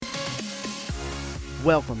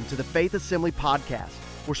Welcome to the Faith Assembly Podcast.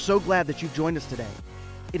 We're so glad that you've joined us today.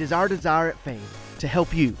 It is our desire at Faith to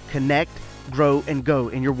help you connect, grow, and go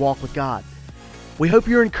in your walk with God. We hope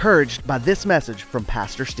you're encouraged by this message from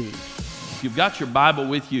Pastor Steve. If you've got your Bible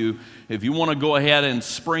with you, if you want to go ahead and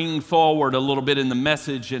spring forward a little bit in the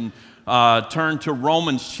message and turn to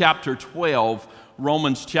Romans chapter 12,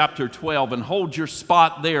 and hold your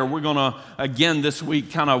spot there. We're going to, again this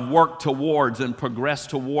week, kind of work towards and progress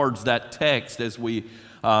towards that text as we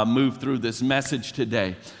move through this message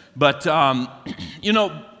today. But, how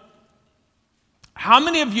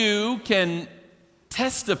many of you can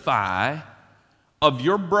testify of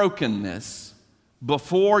your brokenness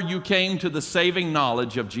before you came to the saving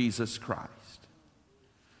knowledge of Jesus Christ?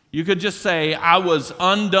 You could just say, I was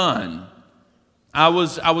undone. I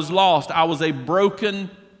was lost. I was a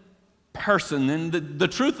broken person. And the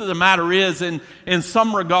truth of the matter is, in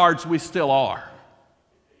some regards, we still are.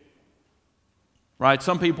 Right?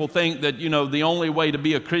 Some people think that, the only way to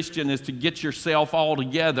be a Christian is to get yourself all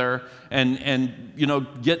together and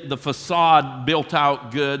get the facade built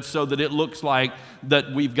out good so that it looks like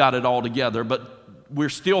that we've got it all together. But we're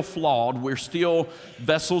still flawed. We're still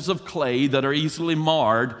vessels of clay that are easily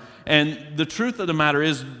marred. And the truth of the matter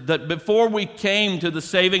is that before we came to the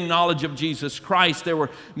saving knowledge of Jesus Christ, there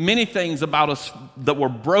were many things about us that were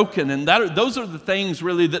broken. And those are the things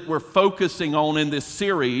really that we're focusing on in this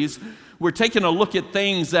series. We're taking a look at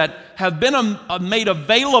things that have been made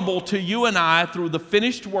available to you and I through the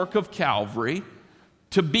finished work of Calvary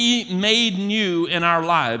to be made new in our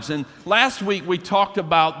lives. And last week we talked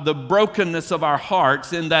about the brokenness of our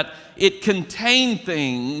hearts in that it contained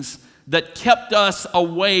things that kept us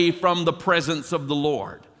away from the presence of the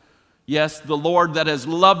Lord. Yes, the Lord that has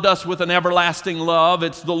loved us with an everlasting love.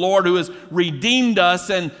 It's the Lord who has redeemed us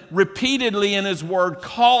and repeatedly in His Word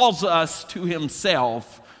calls us to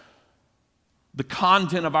Himself. The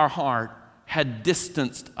content of our heart had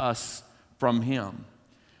distanced us from Him.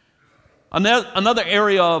 Another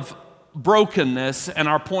area of brokenness, and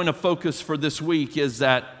our point of focus for this week, is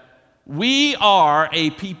that we are a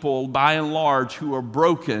people, by and large, who are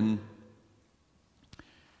broken,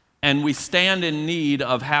 and we stand in need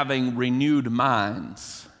of having renewed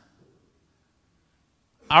minds.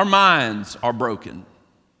 Our minds are broken.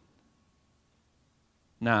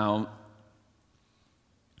 Now,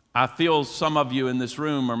 I feel some of you in this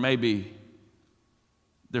room are maybe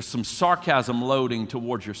there's some sarcasm loading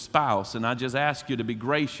towards your spouse, and I just ask you to be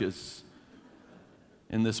gracious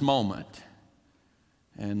in this moment.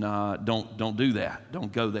 And don't do that.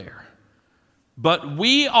 Don't go there. But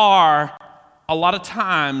we are a lot of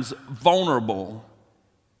times vulnerable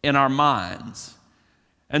in our minds.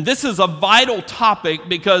 And this is a vital topic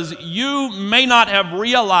because you may not have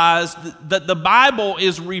realized that the Bible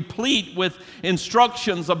is replete with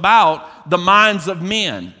instructions about the minds of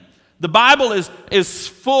men. The Bible is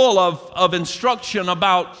full of instruction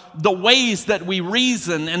about the ways that we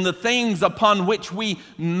reason and the things upon which we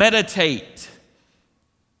meditate.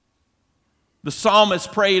 The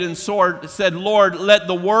psalmist prayed and said, Lord, let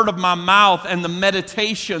the word of my mouth and the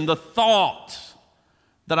meditation, the thought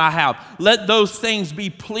that I have, let those things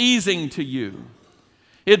be pleasing to you.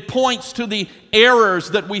 It points to the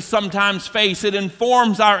errors that we sometimes face. It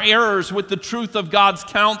informs our errors with the truth of God's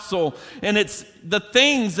counsel. And it's the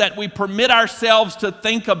things that we permit ourselves to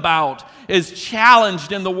think about is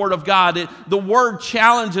challenged in the Word of God. The Word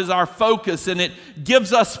challenges our focus and it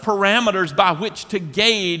gives us parameters by which to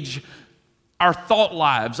gauge our thought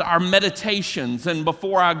lives, our meditations. And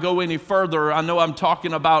before I go any further, I know I'm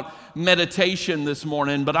talking about meditation this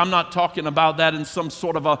morning, but I'm not talking about that in some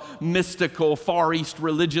sort of a mystical Far East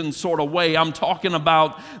religion sort of way. I'm talking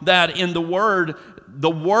about that in the Word.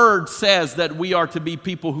 The Word says that we are to be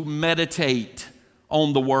people who meditate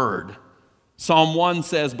on the Word. Psalm 1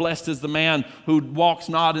 says, blessed is the man who walks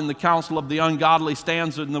not in the counsel of the ungodly,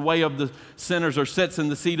 stands in the way of the sinners, or sits in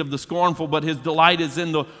the seat of the scornful, but his delight is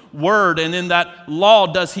in the Word, and in that law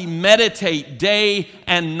does he meditate day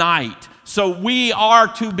and night. So we are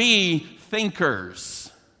to be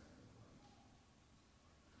thinkers.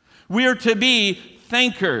 We are to be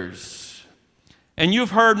thinkers. And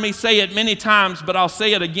you've heard me say it many times, but I'll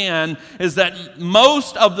say it again, is that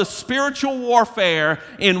most of the spiritual warfare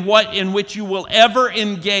in which you will ever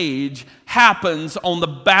engage happens on the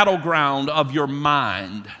battleground of your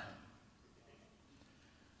mind.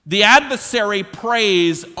 The adversary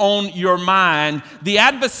preys on your mind. The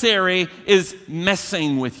adversary is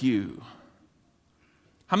messing with you.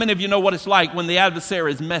 How many of you know what it's like when the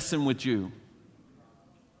adversary is messing with you?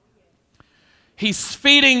 He's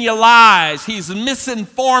feeding you lies. He's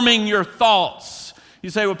misinforming your thoughts. You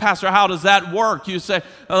say, well, Pastor, how does that work? You say,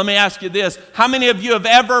 well, let me ask you this. How many of you have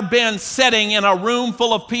ever been sitting in a room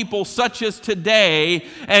full of people such as today,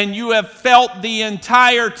 and you have felt the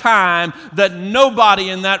entire time that nobody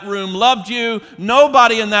in that room loved you,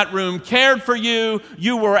 nobody in that room cared for you,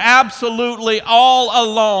 you were absolutely all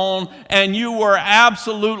alone, and you were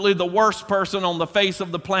absolutely the worst person on the face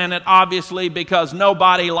of the planet, obviously, because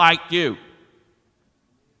nobody liked you?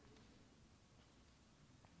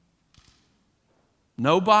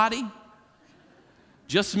 Nobody?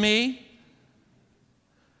 Just me?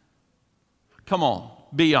 Come on,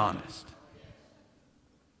 be honest.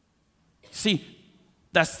 See,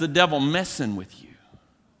 that's the devil messing with you.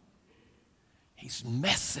 He's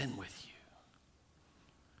messing with you.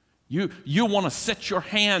 You want to set your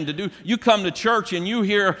hand to do. You come to church and you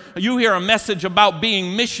hear a message about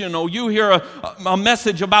being missional. You hear a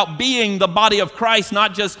message about being the body of Christ,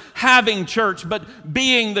 not just having church, but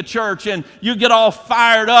being the church. And you get all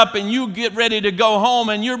fired up and you get ready to go home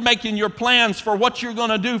and you're making your plans for what you're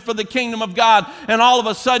going to do for the kingdom of God. And all of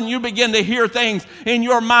a sudden you begin to hear things in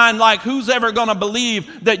your mind like, who's ever going to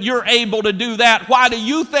believe that you're able to do that? Why do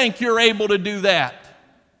you think you're able to do that?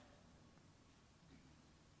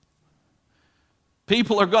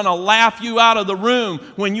 People are going to laugh you out of the room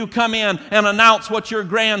when you come in and announce what your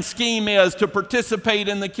grand scheme is to participate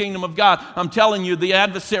in the kingdom of God. I'm telling you, the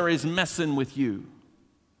adversary is messing with you.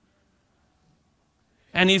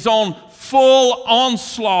 And he's on full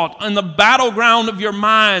onslaught in the battleground of your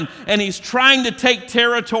mind, and he's trying to take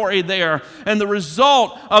territory there. And the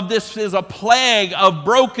result of this is a plague of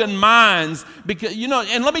broken minds. Because,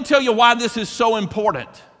 and let me tell you why this is so important.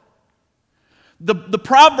 The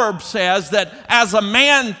proverb says that as a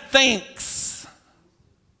man thinks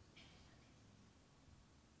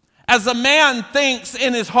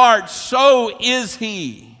in his heart, so is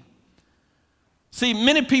he. See,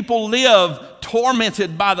 many people live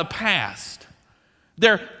tormented by the past.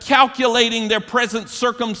 They're calculating their present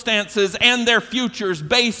circumstances and their futures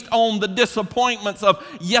based on the disappointments of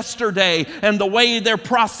yesterday and the way they're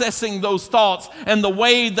processing those thoughts and the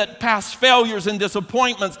way that past failures and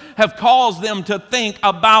disappointments have caused them to think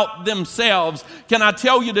about themselves. Can I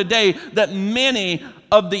tell you today that many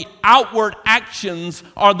of the outward actions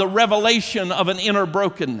are the revelation of an inner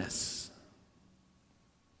brokenness?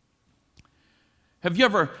 Have you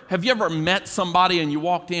ever met somebody and you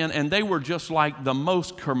walked in and they were just like the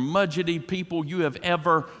most curmudgeony people you have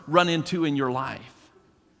ever run into in your life?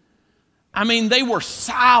 I mean, they were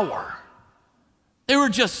sour. They were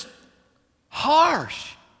just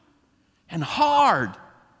harsh and hard.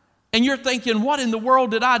 And you're thinking, what in the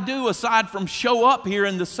world did I do aside from show up here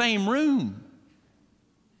in the same room?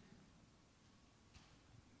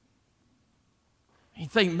 You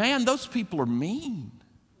think, man, those people are mean.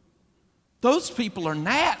 Those people are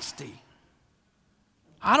nasty.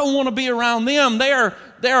 I don't want to be around them.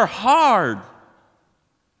 They're hard.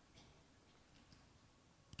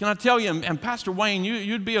 Can I tell you, and Pastor Wayne,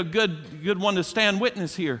 you'd be a good one to stand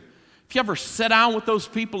witness here. If you ever sit down with those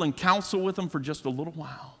people and counsel with them for just a little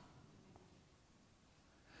while,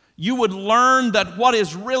 you would learn that what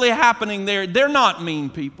is really happening there, they're not mean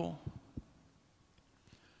people.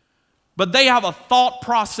 But they have a thought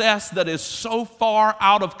process that is so far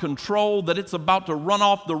out of control that it's about to run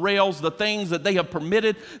off the rails. The things that they have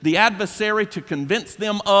permitted the adversary to convince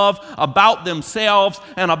them of about themselves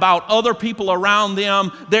and about other people around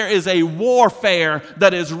them. There is a warfare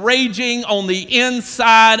that is raging on the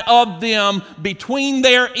inside of them between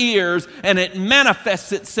their ears, and it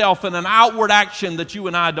manifests itself in an outward action that you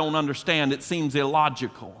and I don't understand. It seems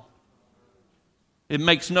illogical. It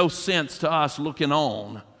makes no sense to us looking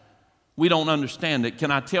on. We don't understand it.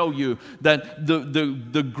 Can I tell you that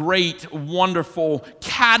the great, wonderful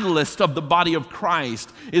catalyst of the body of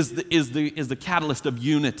Christ is the catalyst of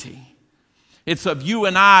unity. It's of you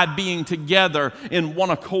and I being together in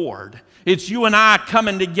one accord. It's you and I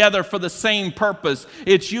coming together for the same purpose.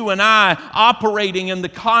 It's you and I operating in the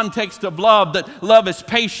context of love, that love is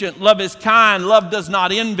patient, love is kind, love does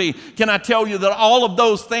not envy. Can I tell you that all of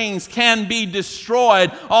those things can be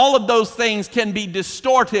destroyed? All of those things can be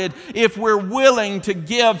distorted if we're willing to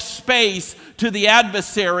give space to the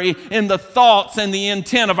adversary in the thoughts and the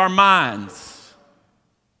intent of our minds.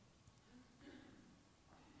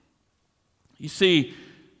 You see,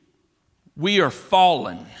 we are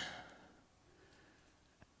fallen.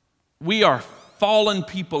 We are fallen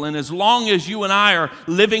people, and as long as you and I are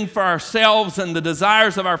living for ourselves and the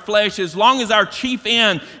desires of our flesh, as long as our chief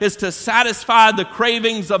end is to satisfy the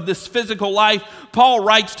cravings of this physical life, Paul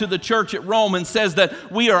writes to the church at Rome and says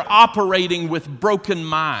that we are operating with broken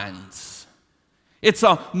minds. It's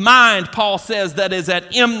a mind, Paul says, that is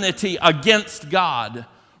at enmity against God.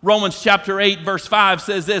 Romans chapter 8, verse 5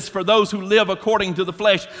 says this, "For those who live according to the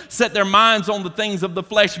flesh set their minds on the things of the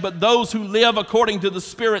flesh, but those who live according to the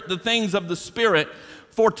Spirit, the things of the Spirit.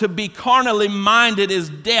 For to be carnally minded is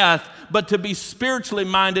death, but to be spiritually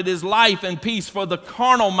minded is life and peace. For the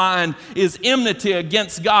carnal mind is enmity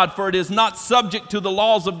against God, for it is not subject to the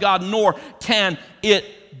laws of God, nor can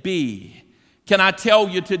it be." Can I tell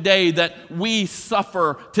you today that we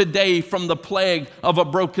suffer today from the plague of a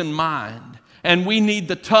broken mind? And we need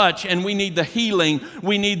the touch, and we need the healing.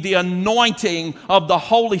 We need the anointing of the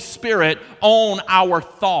Holy Spirit on our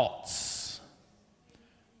thoughts.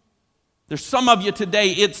 There's some of you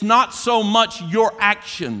today, it's not so much your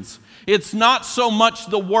actions. It's not so much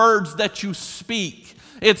the words that you speak.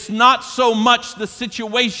 It's not so much the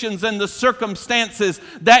situations and the circumstances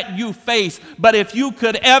that you face. But if you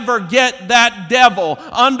could ever get that devil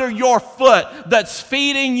under your foot that's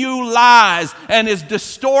feeding you lies and is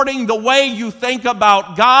distorting the way you think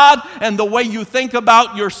about God and the way you think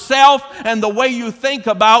about yourself and the way you think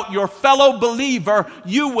about your fellow believer,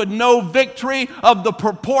 you would know victory of the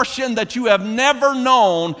proportion that you have never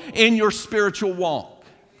known in your spiritual walk.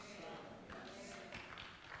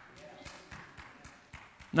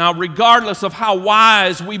 Now, regardless of how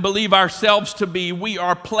wise we believe ourselves to be, we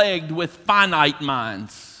are plagued with finite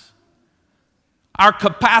minds. Our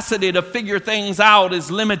capacity to figure things out is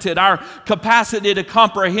limited. Our capacity to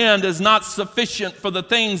comprehend is not sufficient for the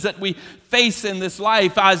things that we face in this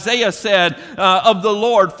life. Isaiah said of the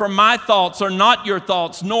Lord, "For my thoughts are not your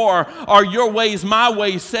thoughts, nor are your ways my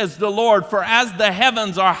ways, says the Lord. For as the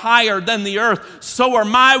heavens are higher than the earth, so are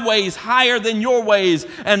my ways higher than your ways,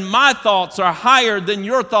 and my thoughts are higher than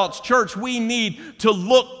your thoughts." Church, we need to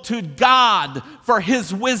look to God for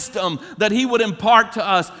His wisdom that He would impart to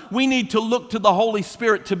us. We need to look to the Holy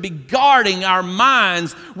Spirit to be guarding our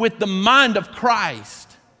minds with the mind of Christ,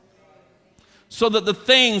 so that the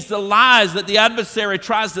things, the lies that the adversary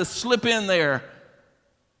tries to slip in there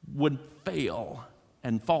would fail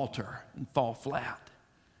and falter and fall flat.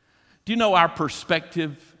 Do you know our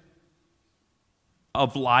perspective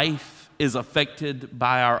of life is affected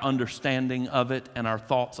by our understanding of it and our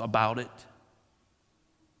thoughts about it?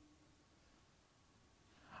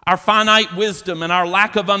 Our finite wisdom and our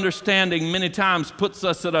lack of understanding many times puts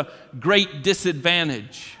us at a great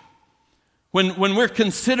disadvantage. When we're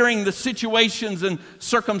considering the situations and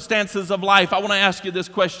circumstances of life, I want to ask you this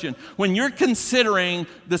question. When you're considering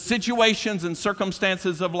the situations and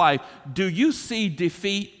circumstances of life, do you see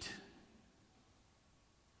defeat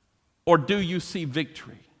or do you see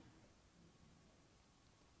victory?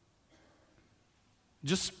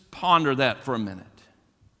 Just ponder that for a minute.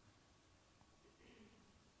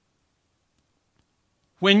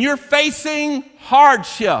 When you're facing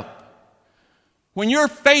hardship, when you're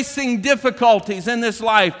facing difficulties in this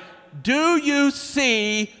life, do you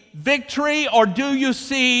see victory or do you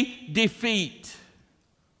see defeat?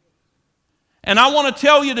 And I want to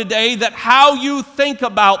tell you today that how you think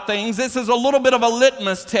about things, this is a little bit of a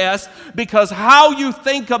litmus test, because how you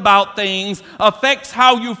think about things affects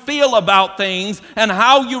how you feel about things and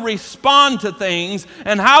how you respond to things,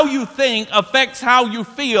 and how you think affects how you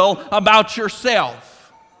feel about yourself.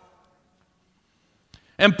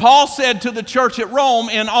 And Paul said to the church at Rome,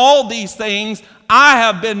 "In all these things, I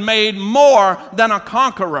have been made more than a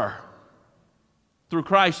conqueror through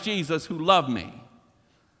Christ Jesus who loved me."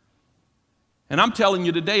 And I'm telling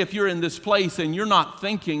you today, if you're in this place and you're not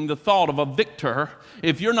thinking the thought of a victor,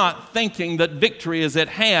 if you're not thinking that victory is at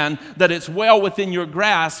hand, that it's well within your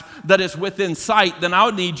grasp, that it's within sight, then I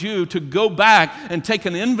would need you to go back and take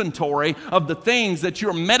an inventory of the things that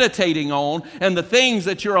you're meditating on and the things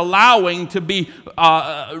that you're allowing to be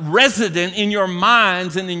resident in your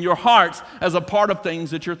minds and in your hearts as a part of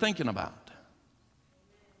things that you're thinking about.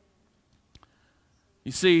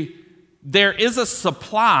 You see, there is a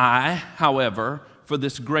supply, however, for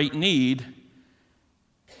this great need,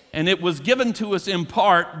 and it was given to us in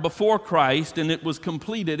part before Christ, and it was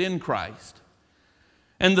completed in Christ.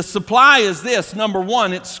 And the supply is this. Number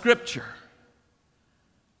one, it's Scripture.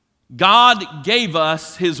 God gave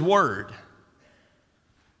us His Word.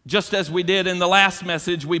 Just as we did in the last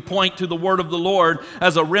message, we point to the Word of the Lord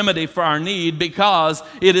as a remedy for our need because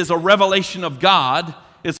it is a revelation of God.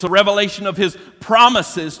 It's a revelation of His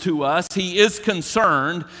promises to us. He is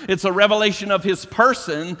concerned. It's a revelation of His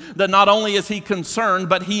person, that not only is He concerned,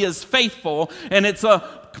 but He is faithful. And it's a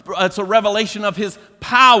revelation of His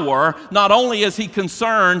power. Not only is He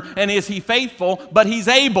concerned and is He faithful, but He's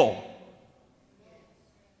able.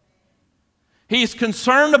 He's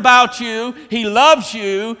concerned about you. He loves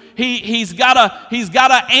you. He's got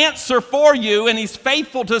an answer for you, and He's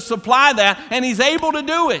faithful to supply that, and He's able to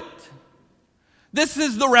do it. This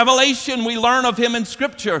is the revelation we learn of Him in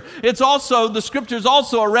Scripture. The Scripture is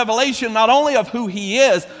also a revelation not only of who He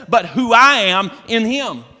is, but who I am in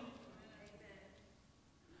Him.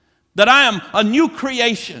 That I am a new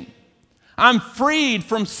creation. I'm freed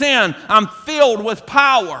from sin. I'm filled with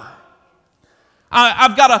power.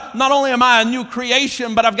 Not only am I a new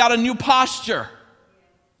creation, but I've got a new posture.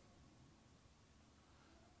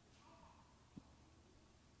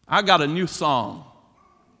 I got a new song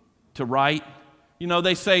to write. You know,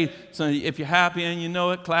 they say, so if you're happy and you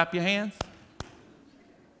know it, clap your hands.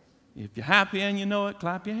 If you're happy and you know it,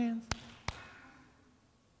 clap your hands.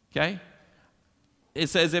 Okay? It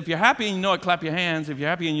says, if you're happy and you know it, clap your hands. If you're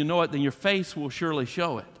happy and you know it, then your face will surely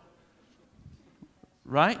show it.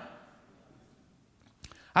 Right?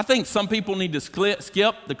 I think some people need to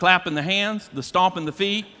skip the clapping the hands, the stomping the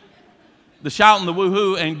feet, the shouting the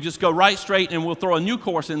woohoo, and just go right straight, and we'll throw a new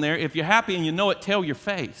course in there. If you're happy and you know it, tell your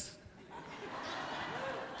face.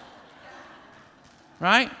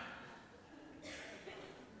 Right?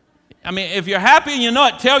 I mean, if you're happy and you know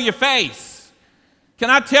it, tell your face. Can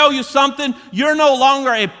I tell you something? You're no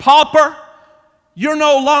longer a pauper. You're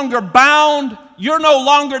no longer bound. You're no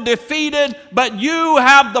longer defeated, but you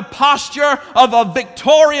have the posture of a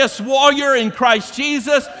victorious warrior in Christ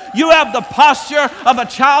Jesus. You have the posture of a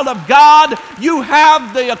child of God. You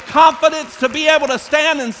have the confidence to be able to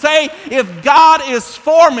stand and say, if God is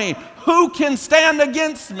for me, who can stand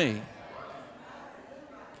against me?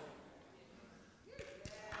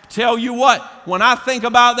 Tell you what, when I think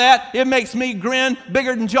about that, it makes me grin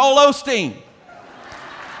bigger than Joel Osteen.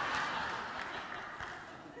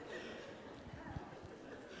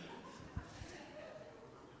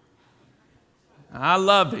 I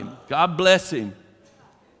love him. God bless him.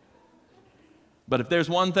 But if there's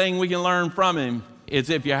one thing we can learn from him, it's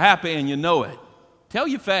if you're happy and you know it, tell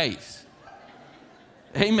your face.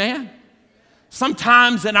 Amen.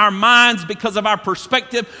 Sometimes in our minds, because of our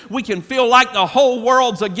perspective, we can feel like the whole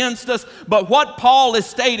world's against us. But what Paul is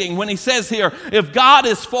stating when he says here, if God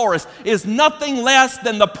is for us, is nothing less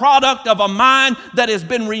than the product of a mind that has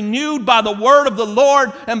been renewed by the word of the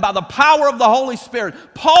Lord and by the power of the Holy Spirit.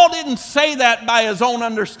 Paul didn't say that by his own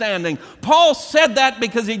understanding. Paul said that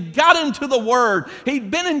because he got into the Word. He'd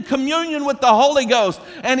been in communion with the Holy Ghost,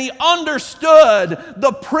 and he understood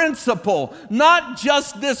the principle, not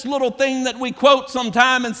just this little thing that we quote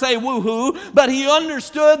sometime and say woohoo, but he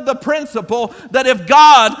understood the principle that if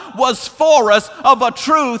God was for us, of a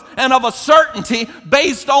truth and of a certainty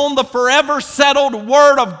based on the forever settled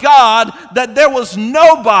Word of God, that there was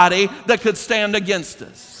nobody that could stand against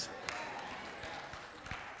us.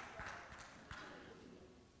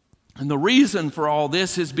 And the reason for all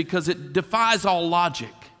this is because it defies all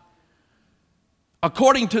logic.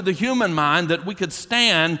 According to the human mind, that we could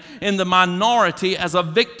stand in the minority as a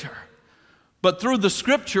victor. But through the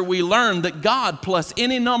Scripture, we learn that God plus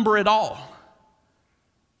any number at all.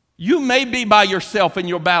 You may be by yourself in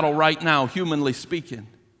your battle right now, humanly speaking.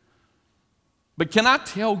 But can I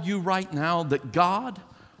tell you right now that God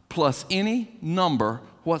plus any number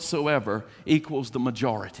whatsoever equals the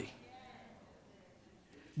majority?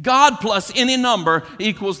 God plus any number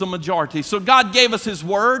equals the majority. So God gave us His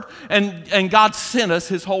Word, and God sent us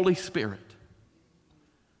His Holy Spirit.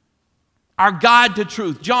 Our guide to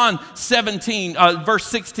truth. John 17, verse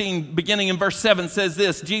 16, beginning in verse 7 says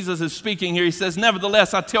this. Jesus is speaking here. He says,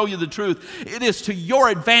 "Nevertheless, I tell you the truth. It is to your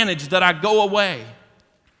advantage that I go away.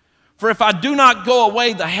 For if I do not go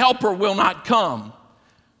away, the Helper will not come.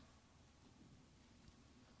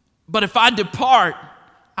 But if I depart,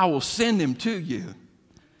 I will send Him to you.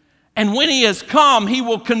 And when He has come, He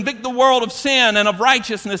will convict the world of sin and of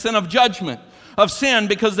righteousness and of judgment. Of sin,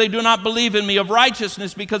 because they do not believe in me. Of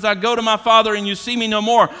righteousness, because I go to my Father and you see me no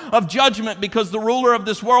more. Of judgment, because the ruler of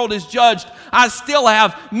this world is judged. I still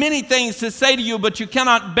have many things to say to you, but you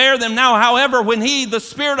cannot bear them now. However, when He, the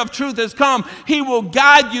Spirit of truth, has come, He will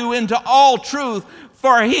guide you into all truth.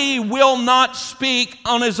 For He will not speak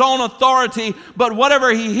on His own authority, but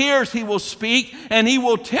whatever He hears, He will speak, and He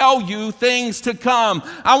will tell you things to come."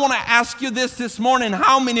 I want to ask you this morning.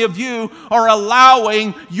 How many of you are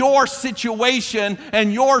allowing your situation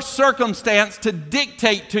and your circumstance to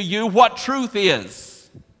dictate to you what truth is?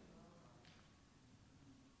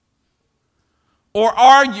 Or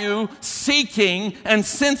are you seeking and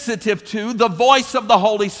sensitive to the voice of the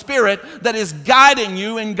Holy Spirit that is guiding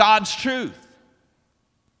you in God's truth?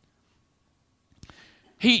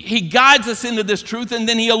 He guides us into this truth, and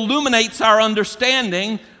then He illuminates our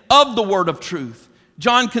understanding of the word of truth.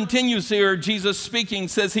 John continues here, Jesus speaking,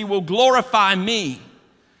 says, He will glorify me,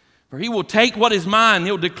 for He will take what is mine,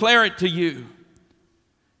 He'll declare it to you.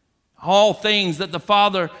 All things that the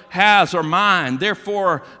Father has are mine.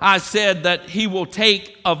 Therefore, I said that He will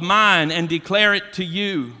take of mine and declare it to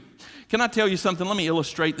you. Can I tell you something? Let me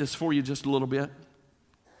illustrate this for you just a little bit.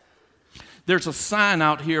 There's a sign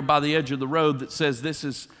out here by the edge of the road that says this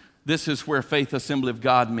is where Faith Assembly of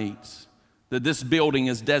God meets. That this building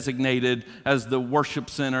is designated as the worship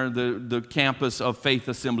center, the campus of Faith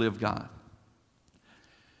Assembly of God.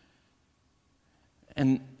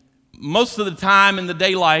 And most of the time in the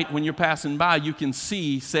daylight when you're passing by, you can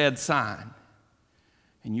see said sign.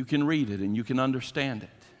 And you can read it and you can understand it.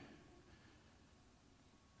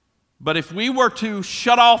 But if we were to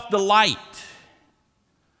shut off the light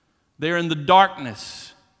there in the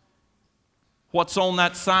darkness, what's on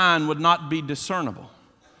that sign would not be discernible.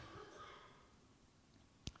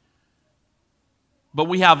 But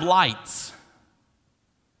we have lights.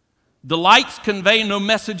 The lights convey no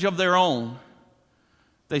message of their own.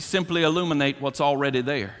 They simply illuminate what's already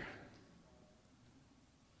there.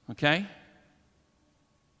 Okay?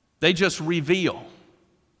 They just reveal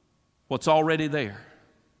what's already there.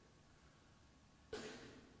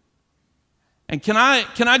 And can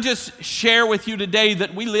I just share with you today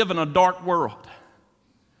that we live in a dark world.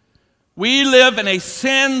 We live in a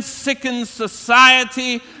sin-sickened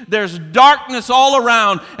society. There's darkness all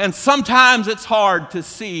around, and sometimes it's hard to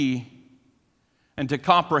see and to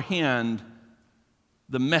comprehend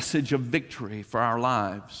the message of victory for our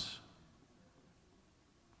lives.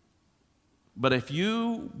 But if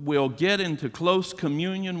you will get into close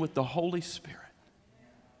communion with the Holy Spirit,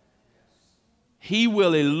 He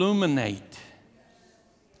will illuminate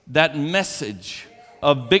that message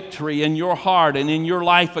of victory in your heart and in your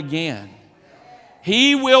life again.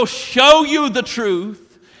 He will show you the truth.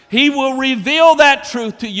 He will reveal that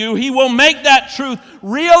truth to you. He will make that truth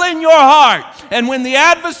real in your heart. And when the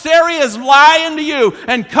adversary is lying to you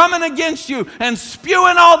and coming against you and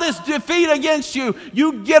spewing all this defeat against you,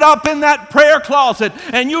 you get up in that prayer closet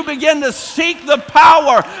and you begin to seek the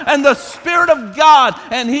power and the Spirit of God,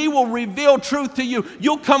 and He will reveal truth to you.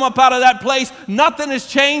 You'll come up out of that place. Nothing has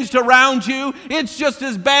changed around you. It's just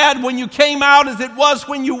as bad when you came out as it was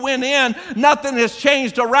when you went in. Nothing has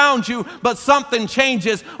changed around you, but something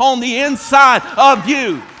changes on the inside of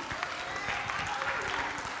you.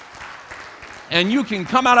 And you can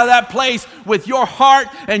come out of that place with your heart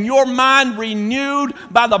and your mind renewed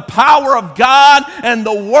by the power of God and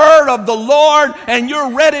the word of the Lord, and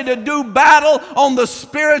you're ready to do battle on the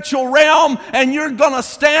spiritual realm, and you're going to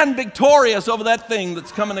stand victorious over that thing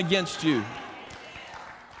that's coming against you.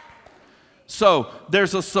 So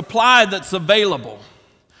there's a supply that's available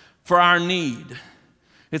for our need.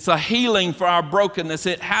 It's a healing for our brokenness.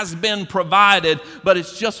 It has been provided, but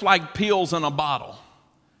it's just like pills in a bottle.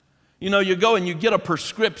 You know, you go and you get a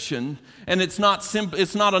prescription, and it's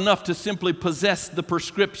not enough to simply possess the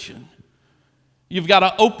prescription. You've got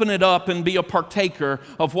to open it up and be a partaker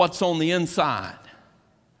of what's on the inside.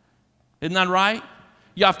 Isn't that right?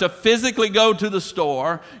 You have to physically go to the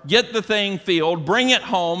store, get the thing filled, bring it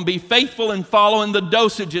home, be faithful in following the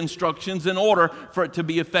dosage instructions in order for it to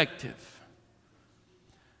be effective.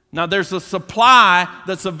 Now, there's a supply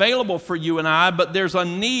that's available for you and I, but there's a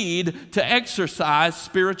need to exercise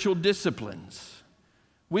spiritual disciplines.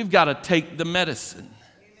 We've got to take the medicine.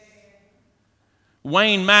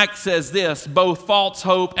 Wayne Mack says this: both false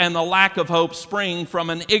hope and the lack of hope spring from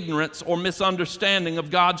an ignorance or misunderstanding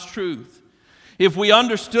of God's truth. If we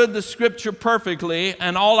understood the Scripture perfectly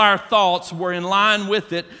and all our thoughts were in line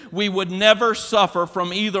with it, we would never suffer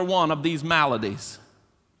from either one of these maladies.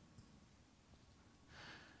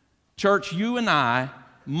 Church, you and I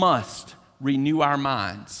must renew our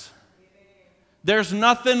minds. There's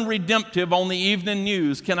nothing redemptive on the evening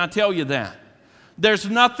news, can I tell you that? There's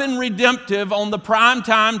nothing redemptive on the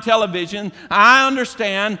primetime television. I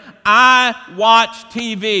understand. I watch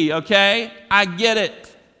TV, okay? I get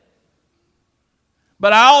it.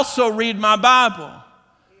 But I also read my Bible.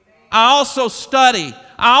 I also study.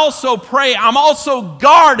 I also pray. I'm also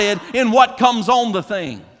guarded in what comes on the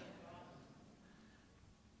thing.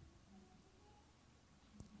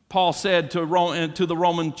 Paul said to the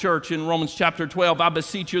Roman church in Romans chapter 12, I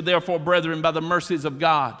beseech you therefore, brethren, by the mercies of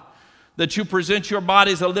God, that you present your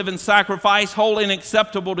bodies a living sacrifice, holy and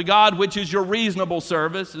acceptable to God, which is your reasonable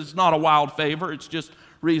service. It's not a wild favor, it's just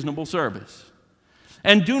reasonable service.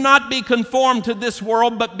 And do not be conformed to this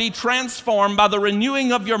world, but be transformed by the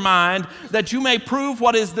renewing of your mind, that you may prove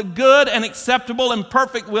what is the good and acceptable and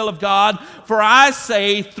perfect will of God. For I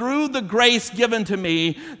say, through the grace given to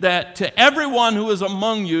me, that to everyone who is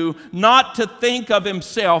among you, not to think of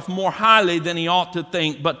himself more highly than he ought to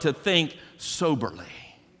think, but to think soberly,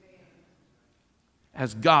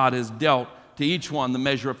 as God has dealt to each one the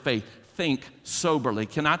measure of faith. Think soberly.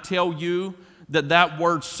 Can I tell you that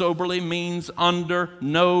word soberly means under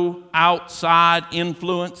no outside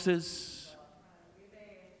influences?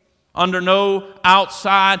 Under no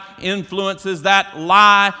outside influences, that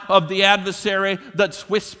lie of the adversary that's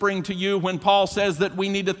whispering to you when Paul says that we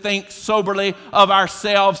need to think soberly of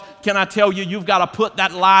ourselves. Can I tell you, you've got to put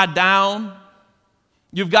that lie down.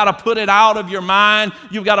 You've got to put it out of your mind.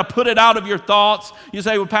 You've got to put it out of your thoughts. You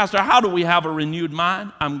say, well, Pastor, how do we have a renewed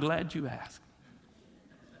mind? I'm glad you asked.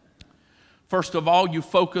 First of all, you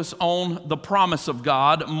focus on the promise of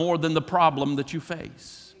God more than the problem that you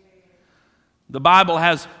face. The Bible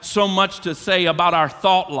has so much to say about our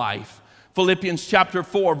thought life. Philippians chapter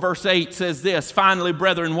 4, verse 8 says this, finally,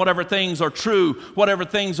 brethren, whatever things are true, whatever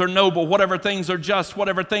things are noble, whatever things are just,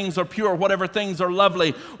 whatever things are pure, whatever things are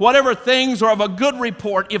lovely, whatever things are of a good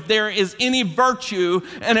report, if there is any virtue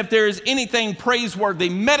and if there is anything praiseworthy,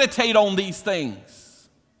 meditate on these things.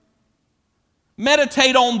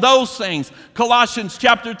 Meditate on those things. Colossians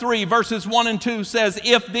chapter 3, verses 1 and 2 says,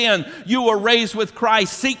 if then you were raised with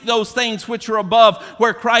Christ, seek those things which are above,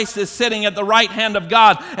 where Christ is sitting at the right hand of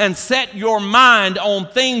God, and set your mind on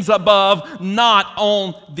things above, not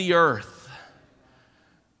on the earth.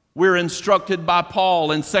 We're instructed by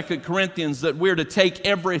Paul in 2 Corinthians that we're to take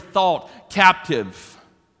every thought captive.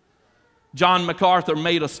 John MacArthur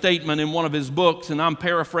made a statement in one of his books, and I'm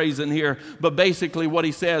paraphrasing here, but basically what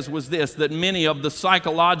he says was this, that many of the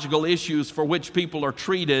psychological issues for which people are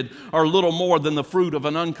treated are little more than the fruit of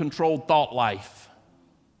an uncontrolled thought life.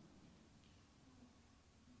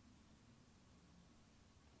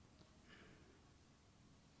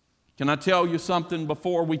 Can I tell you something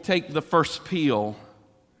before we take the first pill?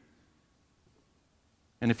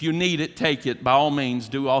 And if you need it, take it. By all means,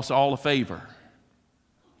 do us all a favor.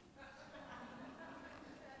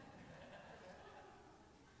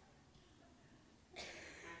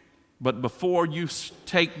 But before you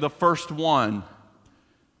take the first one,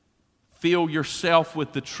 fill yourself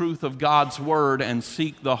with the truth of God's Word and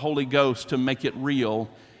seek the Holy Ghost to make it real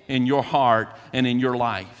in your heart and in your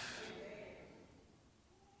life.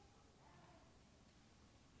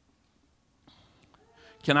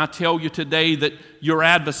 Can I tell you today that your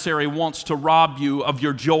adversary wants to rob you of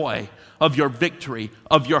your joy, of your victory,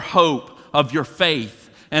 of your hope, of your faith?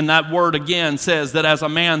 And that word again says that as a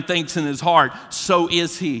man thinks in his heart, so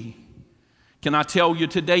is he. Can I tell you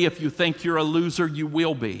today, if you think you're a loser, you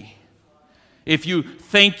will be. If you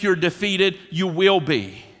think you're defeated, you will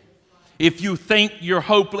be. If you think you're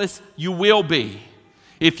hopeless, you will be.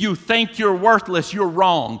 If you think you're worthless, you're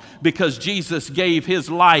wrong, because Jesus gave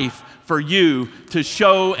his life for you to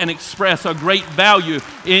show and express a great value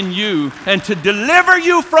in you and to deliver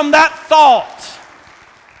you from that thought.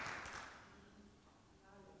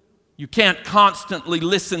 You can't constantly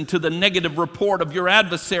listen to the negative report of your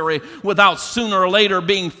adversary without sooner or later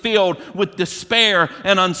being filled with despair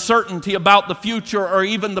and uncertainty about the future or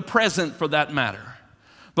even the present for that matter.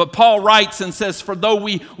 But Paul writes and says, for though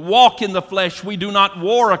we walk in the flesh, we do not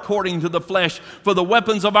war according to the flesh. For the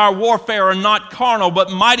weapons of our warfare are not carnal,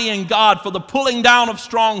 but mighty in God for the pulling down of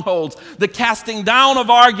strongholds, the casting down of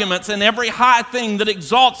arguments, and every high thing that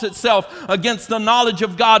exalts itself against the knowledge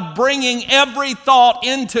of God, bringing every thought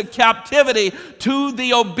into captivity to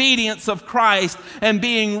the obedience of Christ, and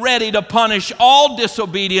being ready to punish all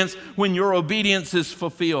disobedience when your obedience is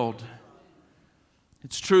fulfilled.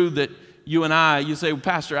 It's true that you and I, you say, well,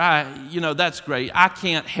 Pastor, that's great. I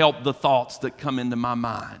can't help the thoughts that come into my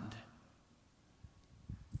mind.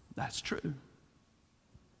 That's true.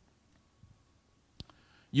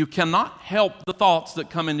 You cannot help the thoughts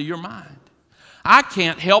that come into your mind. I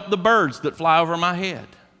can't help the birds that fly over my head.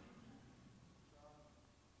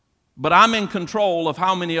 But I'm in control of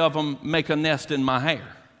how many of them make a nest in my hair.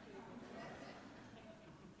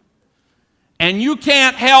 And you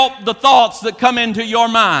can't help the thoughts that come into your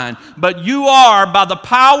mind, but you are, by the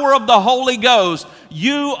power of the Holy Ghost,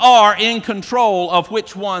 you are in control of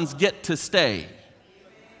which ones get to stay.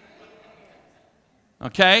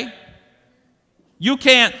 Okay? You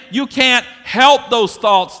can't help those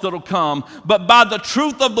thoughts that'll come, but by the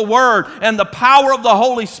truth of the Word and the power of the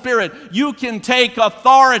Holy Spirit, you can take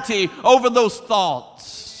authority over those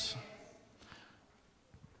thoughts.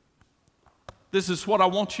 This is what I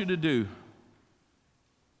want you to do.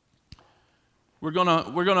 We're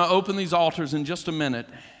gonna open these altars in just a minute.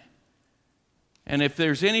 And if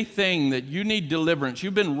there's anything that you need deliverance,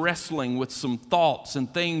 you've been wrestling with some thoughts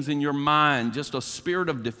and things in your mind, just a spirit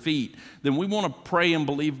of defeat, then we want to pray and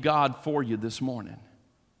believe God for you this morning.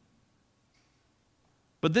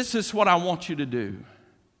 But this is what I want you to do.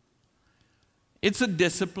 It's a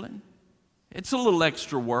discipline. It's a little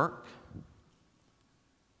extra work.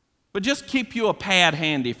 But just keep you a pad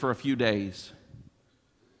handy for a few days.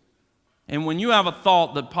 And when you have a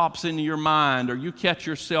thought that pops into your mind, or you catch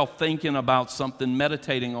yourself thinking about something,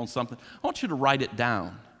 meditating on something, I want you to write it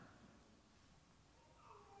down.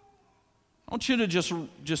 I want you to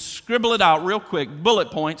just scribble it out real quick,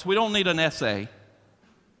 bullet points. We don't need an essay.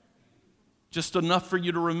 Just enough for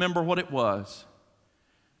you to remember what it was.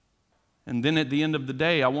 And then at the end of the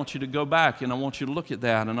day, I want you to go back and I want you to look at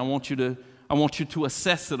that, and I want you to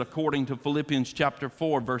assess it according to Philippians chapter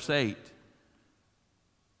 4, verse 8.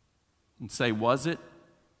 And say, was it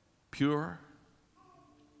pure?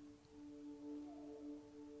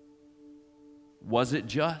 Was it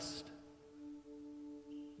just?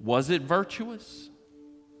 Was it virtuous?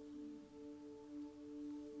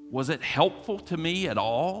 Was it helpful to me at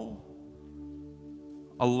all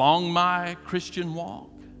along my Christian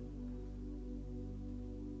walk?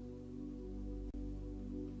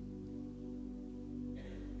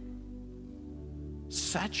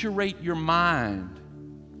 Saturate your mind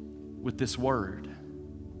with this word.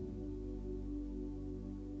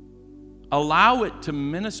 Allow it to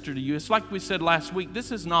minister to you. It's like we said last week,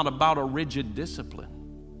 this is not about a rigid discipline.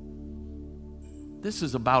 This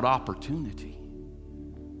is about opportunity.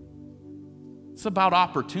 It's about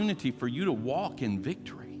opportunity for you to walk in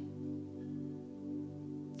victory.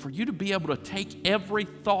 For you to be able to take every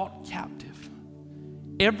thought captive.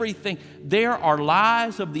 Everything. There are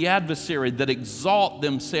lies of the adversary that exalt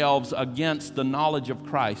themselves against the knowledge of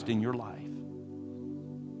Christ in your life.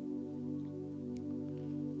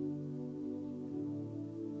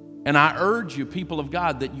 And I urge you, people of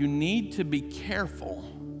God, that you need to be careful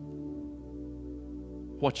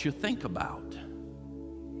what you think about.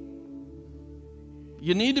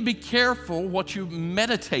 You need to be careful what you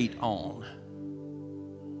meditate on.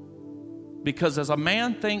 Because as a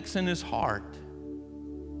man thinks in his heart,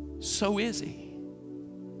 so is he.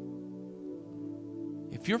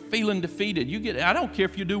 If you're feeling defeated, I don't care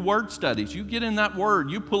if you do word studies, you get in that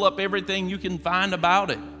word, you pull up everything you can find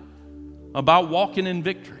about it, about walking in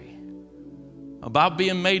victory, about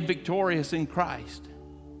being made victorious in Christ.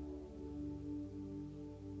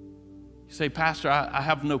 You say, Pastor, I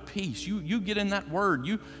have no peace. You get in that word.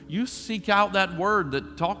 You seek out that word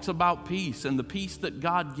that talks about peace and the peace that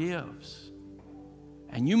God gives.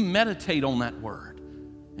 And you meditate on that word.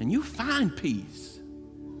 And you find peace.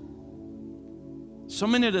 So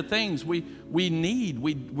many of the things we need,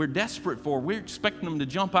 we're desperate for, we're expecting them to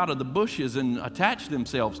jump out of the bushes and attach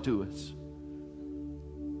themselves to us.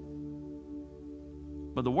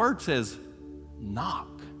 But the word says,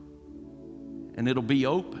 knock, and it'll be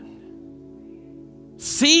open.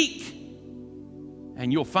 Seek,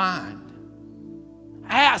 and you'll find.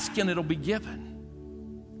 Ask, and it'll be given.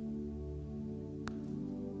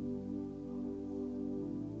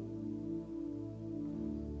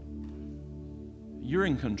 You're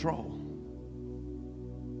in control.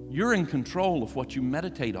 You're in control of what you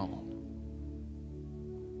meditate on.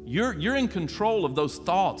 You're in control of those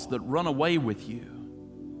thoughts that run away with you.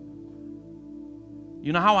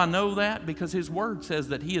 You know how I know that? Because His Word says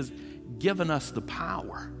that He has given us the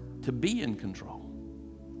power to be in control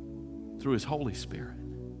through His Holy Spirit.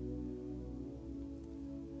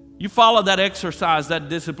 You follow that exercise, that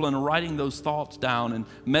discipline of writing those thoughts down and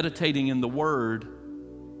meditating in the Word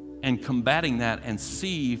and combating that, and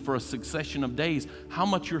see for a succession of days how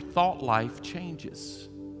much your thought life changes.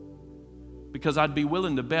 Because I'd be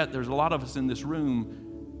willing to bet there's a lot of us in this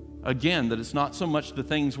room, again, that it's not so much the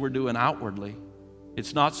things we're doing outwardly.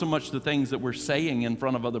 It's not so much the things that we're saying in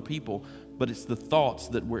front of other people, but it's the thoughts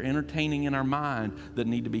that we're entertaining in our mind that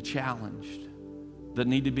need to be challenged, that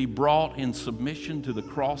need to be brought in submission to the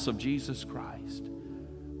cross of Jesus Christ,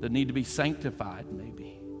 that need to be sanctified maybe.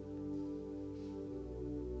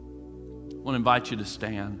 I want to invite you to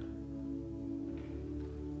stand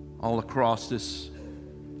all across this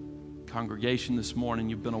congregation this morning.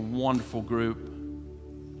 You've been a wonderful group.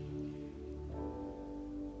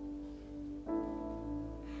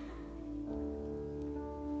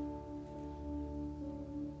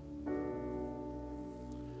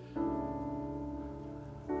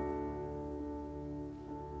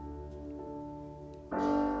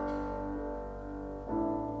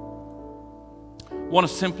 I want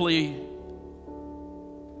to simply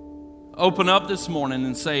open up this morning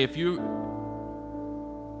and say, if you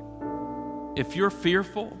if you're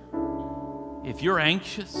fearful, if you're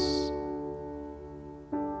anxious,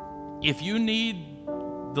 if you need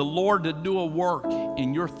the Lord to do a work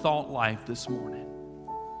in your thought life this morning,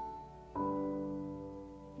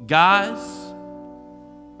 guys,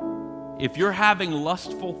 if you're having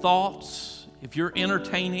lustful thoughts, if you're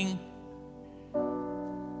entertaining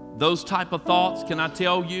those type of thoughts, can I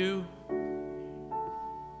tell you,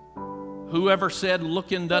 whoever said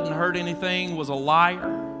looking doesn't hurt anything was a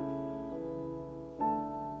liar.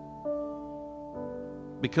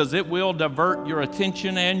 Because it will divert your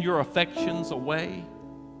attention and your affections away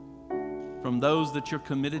from those that you're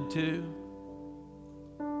committed to.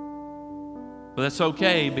 But that's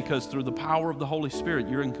okay, because through the power of the Holy Spirit,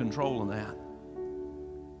 you're in control of that.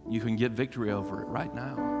 You can get victory over it right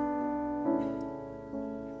now.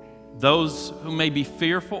 Those who may be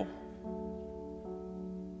fearful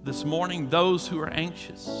this morning, those who are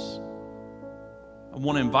anxious, I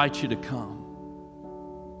want to invite you to come.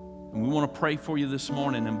 And we want to pray for you this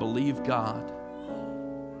morning and believe God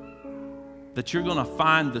that you're going to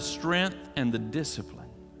find the strength and the discipline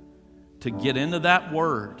to get into that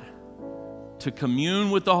Word, to commune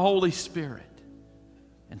with the Holy Spirit,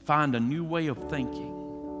 and find a new way of thinking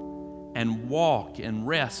and walk and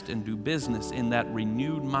rest and do business in that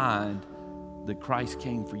renewed mind that Christ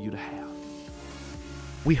came for you to have.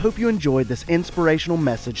 We hope you enjoyed this inspirational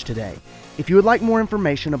message today. If you would like more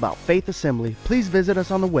information about Faith Assembly, please visit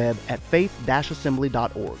us on the web at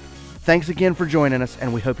faith-assembly.org. Thanks again for joining us,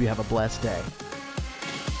 and we hope you have a blessed day.